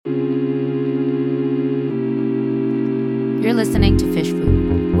You're listening to Fish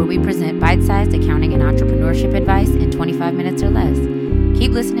Food, where we present bite-sized accounting and entrepreneurship advice in 25 minutes or less.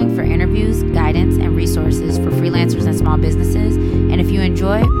 Keep listening for interviews, guidance, and resources for freelancers and small businesses. And if you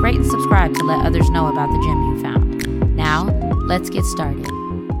enjoy, rate and subscribe to let others know about the gem you found. Now, let's get started.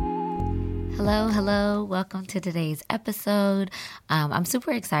 Hello. Welcome to today's episode. I'm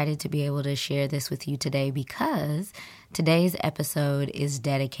super excited to be able to share this with you today because today's episode is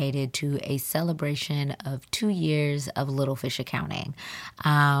dedicated to a celebration of 2 years of Little Fish Accounting. So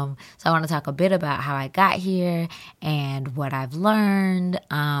I want to talk a bit about how I got here and what I've learned,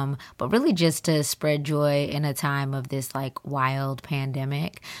 but really just to spread joy in a time of this wild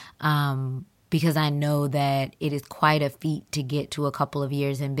pandemic. Because I know that it is quite a feat to get to a couple of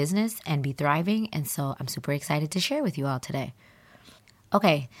years in business and be thriving. And so I'm super excited to share with you all today.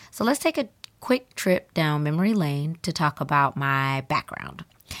 Okay, so let's take a quick trip down memory lane to talk about my background.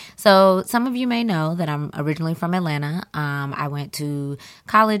 So some of you may know that I'm originally from Atlanta. I went to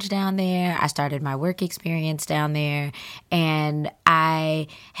college down there. I started my work experience down there. And I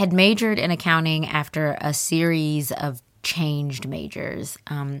had majored in accounting after a series of changed majors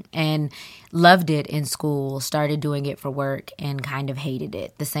and loved it in school, started doing it for work and kind of hated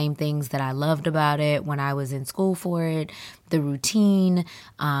it. The same things that I loved about it when I was in school for it, the routine,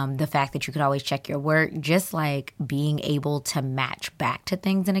 the fact that you could always check your work, just like being able to match back to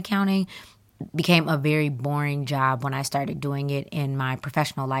things in accounting became a very boring job when I started doing it in my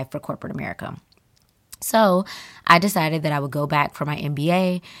professional life for corporate America. So I decided that I would go back for my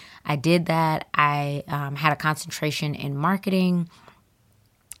MBA. I did that. I had a concentration in marketing,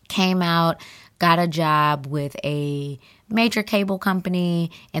 came out, got a job with a major cable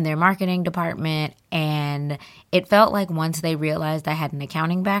company in their marketing department. And it felt like once they realized I had an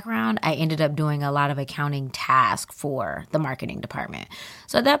accounting background, I ended up doing a lot of accounting tasks for the marketing department.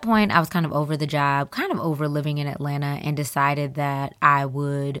 So at that point, I was kind of over the job, kind of over living in Atlanta, and decided that I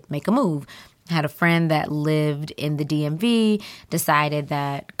would make a move. I had a friend that lived in the DMV, decided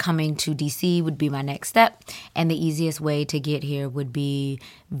that coming to DC would be my next step, and the easiest way to get here would be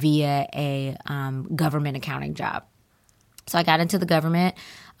via a government accounting job. So I got into the government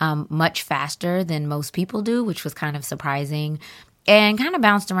much faster than most people do, which was kind of surprising, and kind of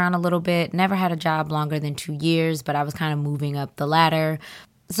bounced around a little bit. Never had a job longer than 2 years, but I was kind of moving up the ladder.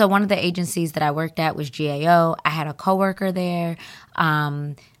 So one of the agencies that I worked at was GAO. I had a coworker there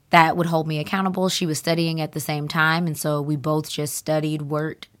that would hold me accountable. She was studying at the same time, and so we both just studied,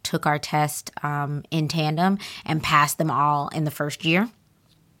 worked, took our test in tandem, and passed them all in the first year.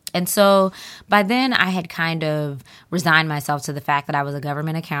 And so by then I had kind of resigned myself to the fact that I was a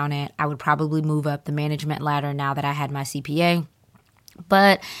government accountant. I would probably move up the management ladder now that I had my CPA.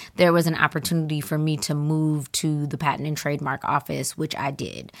 But there was an opportunity for me to move to the Patent and Trademark Office, which I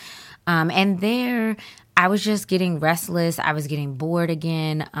did. And there I was just getting restless. I was getting bored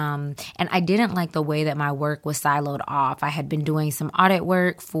again. And I didn't like the way that my work was siloed off. I had been doing some audit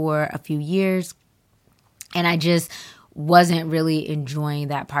work for a few years, and I just wasn't really enjoying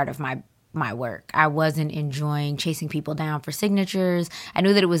that part of my work. I wasn't enjoying chasing people down for signatures. I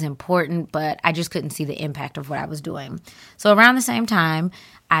knew that it was important, but I just couldn't see the impact of what I was doing. So around the same time,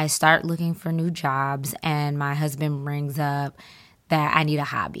 I start looking for new jobs, and my husband brings up that I need a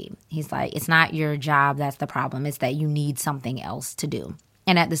hobby. He's like, it's not your job that's the problem. It's that you need something else to do.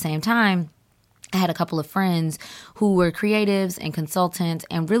 And at the same time, I had a couple of friends who were creatives and consultants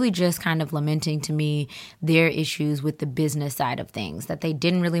and really just kind of lamenting to me their issues with the business side of things, that they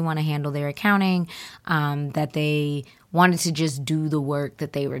didn't really want to handle their accounting, that they wanted to just do the work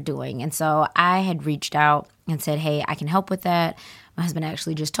that they were doing. And so I had reached out and said, hey, I can help with that. My husband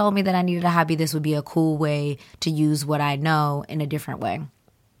actually just told me that I needed a hobby. This would be a cool way to use what I know in a different way.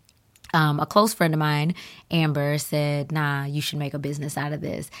 A close friend of mine, Amber, said, nah, you should make a business out of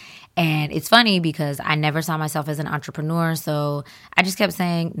this. And it's funny because I never saw myself as an entrepreneur. So I just kept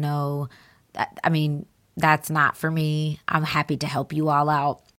saying, no, that's not for me. I'm happy to help you all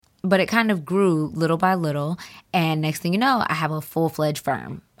out. But it kind of grew little by little. And next thing you know, I have a full-fledged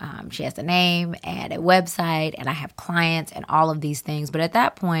firm. She has a name and a website, and I have clients and all of these things. But at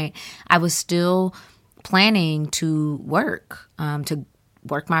that point, I was still planning to work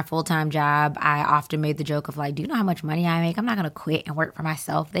my full-time job. I often made the joke of do you know how much money I make? I'm not going to quit and work for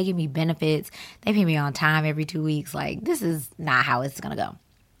myself. They give me benefits. They pay me on time every 2 weeks. This is not how it's going to go.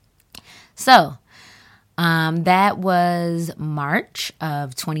 So that was March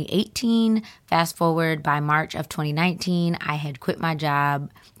of 2018. Fast forward, by March of 2019, I had quit my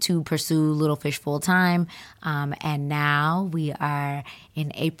job to pursue Little Fish full-time. And now we are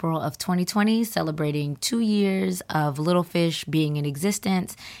in April of 2020, celebrating 2 years of Little Fish being in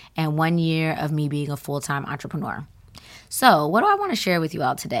existence and 1 year of me being a full-time entrepreneur. So what do I want to share with you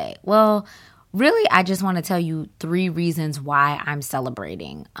all today? Well, really, I just want to tell you 3 reasons why I'm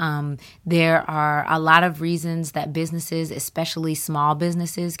celebrating. There are a lot of reasons that businesses, especially small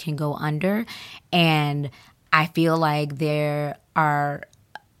businesses, can go under. And I feel like there are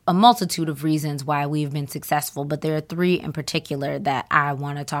a multitude of reasons why we've been successful, but there are 3 in particular that I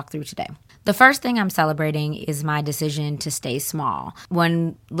want to talk through today. The first thing I'm celebrating is my decision to stay small.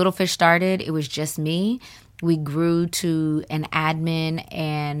 When Little Fish started, it was just me. We grew to an admin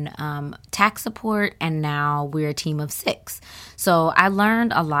and tax support, and now we're a team of 6. So I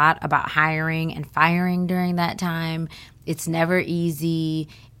learned a lot about hiring and firing during that time. It's never easy.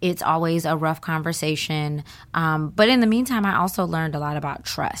 It's always a rough conversation. But in the meantime, I also learned a lot about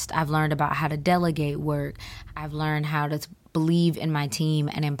trust. I've learned about how to delegate work. I've learned how to believe in my team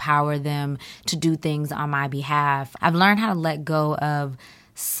and empower them to do things on my behalf. I've learned how to let go of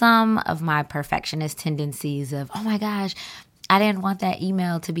some of my perfectionist tendencies of, oh my gosh, I didn't want that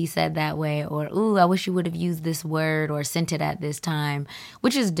email to be said that way, or, ooh, I wish you would have used this word or sent it at this time,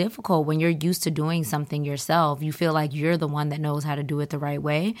 which is difficult when you're used to doing something yourself. You feel like you're the one that knows how to do it the right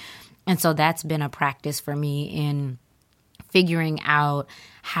way. And so that's been a practice for me in figuring out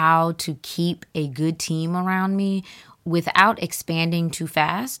how to keep a good team around me without expanding too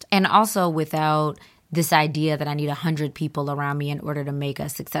fast, and also without this idea that I need 100 people around me in order to make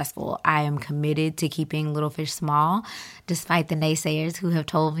us successful. I am committed to keeping Little Fish small, despite the naysayers who have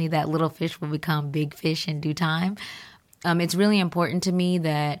told me that Little Fish will become big fish in due time. It's really important to me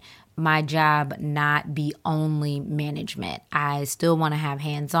that my job not be only management. I still want to have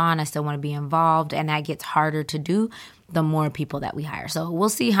hands-on. I still want to be involved, and that gets harder to do the more people that we hire. So we'll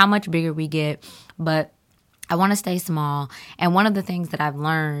see how much bigger we get, but I want to stay small. And one of the things that I've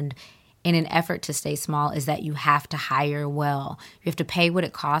learned in an effort to stay small is that you have to hire well. You have to pay what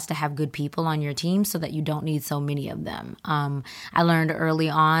it costs to have good people on your team so that you don't need so many of them. I learned early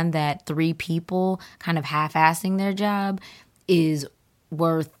on that 3 people kind of half-assing their job is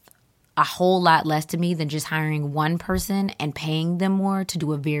worth a whole lot less to me than just hiring one person and paying them more to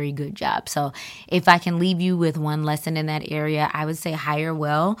do a very good job. So if I can leave you with one lesson in that area, I would say hire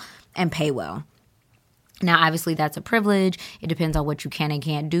well and pay well. Now, obviously, that's a privilege. It depends on what you can and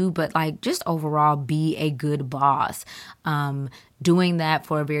can't do, but just overall, be a good boss. Doing that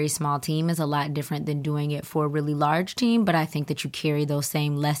for a very small team is a lot different than doing it for a really large team, but I think that you carry those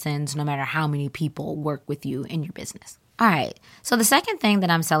same lessons no matter how many people work with you in your business. All right, so the second thing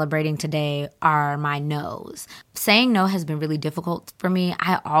that I'm celebrating today are my no's. Saying no has been really difficult for me.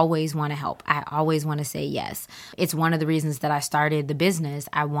 I always want to help. I always want to say yes. It's one of the reasons that I started the business.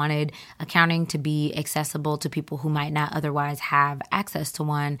 I wanted accounting to be accessible to people who might not otherwise have access to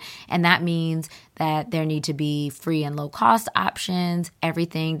one. And that means that there need to be free and low cost options.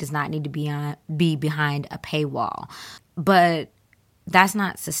 Everything does not need to be behind a paywall. But that's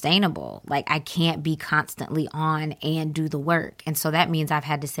not sustainable. I can't be constantly on and do the work. And so that means I've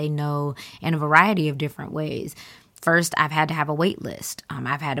had to say no in a variety of different ways. First, I've had to have a wait list.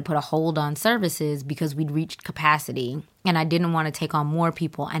 I've had to put a hold on services because we'd reached capacity and I didn't want to take on more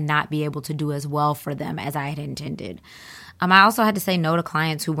people and not be able to do as well for them as I had intended. I also had to say no to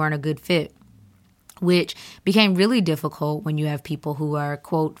clients who weren't a good fit, which became really difficult when you have people who are,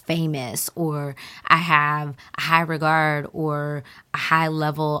 quote, famous, or I have a high regard or a high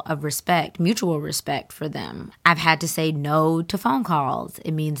level of respect, mutual respect for them. I've had to say no to phone calls.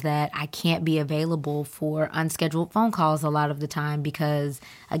 It means that I can't be available for unscheduled phone calls a lot of the time because,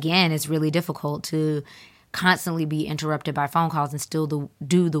 again, it's really difficult to constantly be interrupted by phone calls and still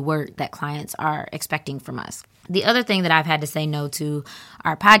do the work that clients are expecting from us. The other thing that I've had to say no to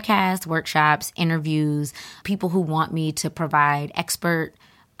are podcasts, workshops, interviews, people who want me to provide expert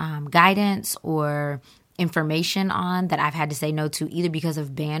guidance or information on that I've had to say no to either because of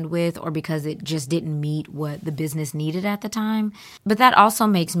bandwidth or because it just didn't meet what the business needed at the time. But that also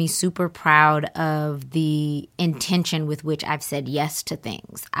makes me super proud of the intention with which I've said yes to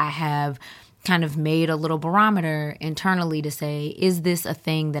things. I have kind of made a little barometer internally to say, is this a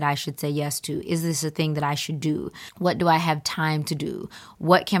thing that I should say yes to? Is this a thing that I should do? What do I have time to do?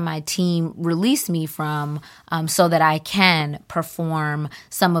 What can my team release me from so that I can perform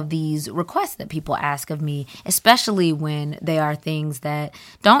some of these requests that people ask of me, especially when they are things that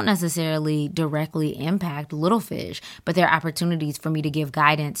don't necessarily directly impact Little Fish, but they're opportunities for me to give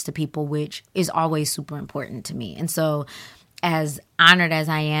guidance to people, which is always super important to me. And so as honored as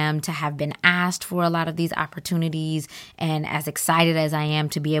I am to have been asked for a lot of these opportunities and as excited as I am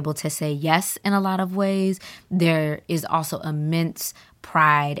to be able to say yes in a lot of ways, there is also immense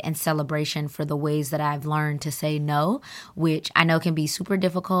pride and celebration for the ways that I've learned to say no, which I know can be super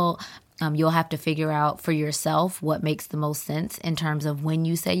difficult. You'll have to figure out for yourself what makes the most sense in terms of when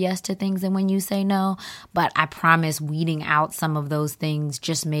you say yes to things and when you say no. But I promise weeding out some of those things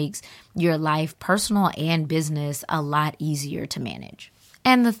just makes your life, personal and business, a lot easier to manage.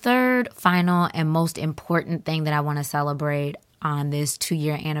 And the third, final, and most important thing that I want to celebrate on this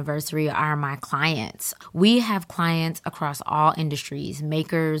 2-year anniversary are my clients. We have clients across all industries: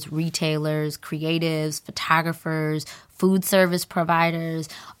 makers, retailers, creatives, photographers, food service providers,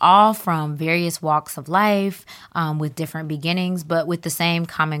 all from various walks of life, with different beginnings, but with the same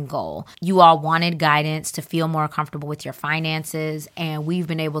common goal. You all wanted guidance to feel more comfortable with your finances, and we've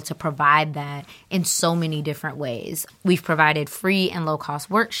been able to provide that in so many different ways. We've provided free and low-cost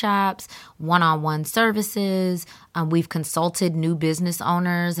workshops, one-on-one services. We've consulted new business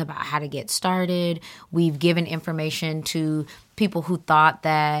owners about how to get started. We've given information to people who thought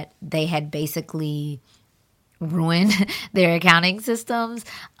that they had basically ruined their accounting systems.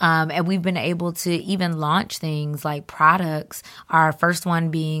 And we've been able to even launch things like products. Our first one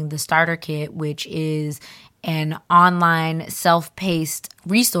being the Starter Kit, which is an online self-paced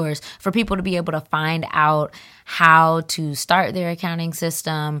resource for people to be able to find out how to start their accounting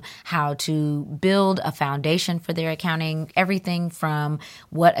system, how to build a foundation for their accounting, everything from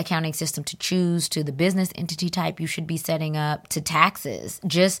what accounting system to choose to the business entity type you should be setting up to taxes,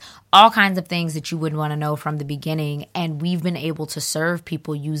 just all kinds of things that you wouldn't want to know from the beginning. And we've been able to serve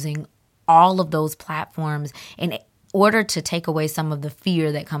people using all of those platforms in order to take away some of the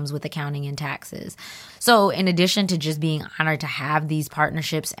fear that comes with accounting and taxes. So in addition to just being honored to have these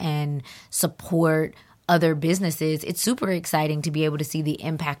partnerships and support other businesses, it's super exciting to be able to see the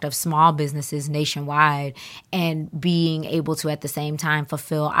impact of small businesses nationwide and being able to at the same time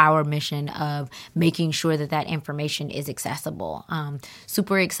fulfill our mission of making sure that that information is accessible.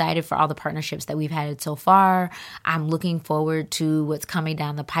 Super excited for all the partnerships that we've had so far. I'm looking forward to what's coming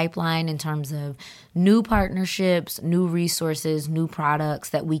down the pipeline in terms of new partnerships, new resources, new products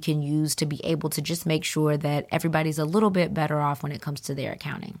that we can use to be able to just make sure that everybody's a little bit better off when it comes to their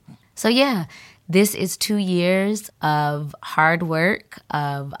accounting. So yeah, this is 2 years of hard work,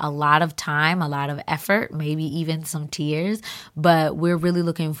 of a lot of time, a lot of effort, maybe even some tears, but we're really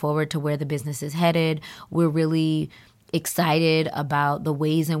looking forward to where the business is headed. We're really excited about the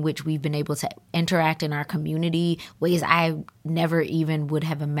ways in which we've been able to interact in our community, ways I never even would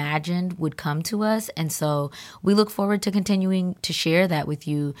have imagined would come to us. And so we look forward to continuing to share that with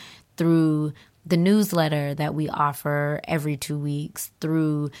you through the newsletter that we offer every 2 weeks,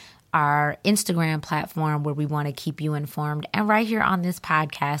 through our Instagram platform where we want to keep you informed, and right here on this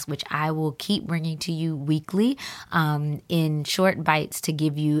podcast, which I will keep bringing to you weekly in short bites to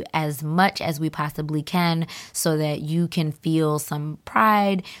give you as much as we possibly can so that you can feel some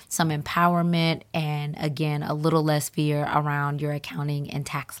pride, some empowerment, and again, a little less fear around your accounting and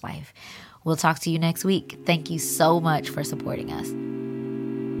tax life. We'll talk to you next week. Thank you so much for supporting us.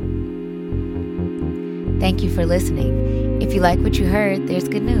 Thank you for listening. If you like what you heard, there's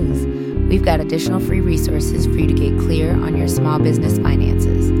good news. We've got additional free resources for you to get clear on your small business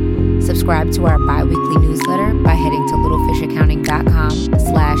finances. Subscribe to our bi-weekly newsletter by heading to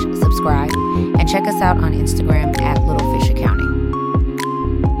littlefishaccounting.com/subscribe and check us out on Instagram @littlefishaccounting.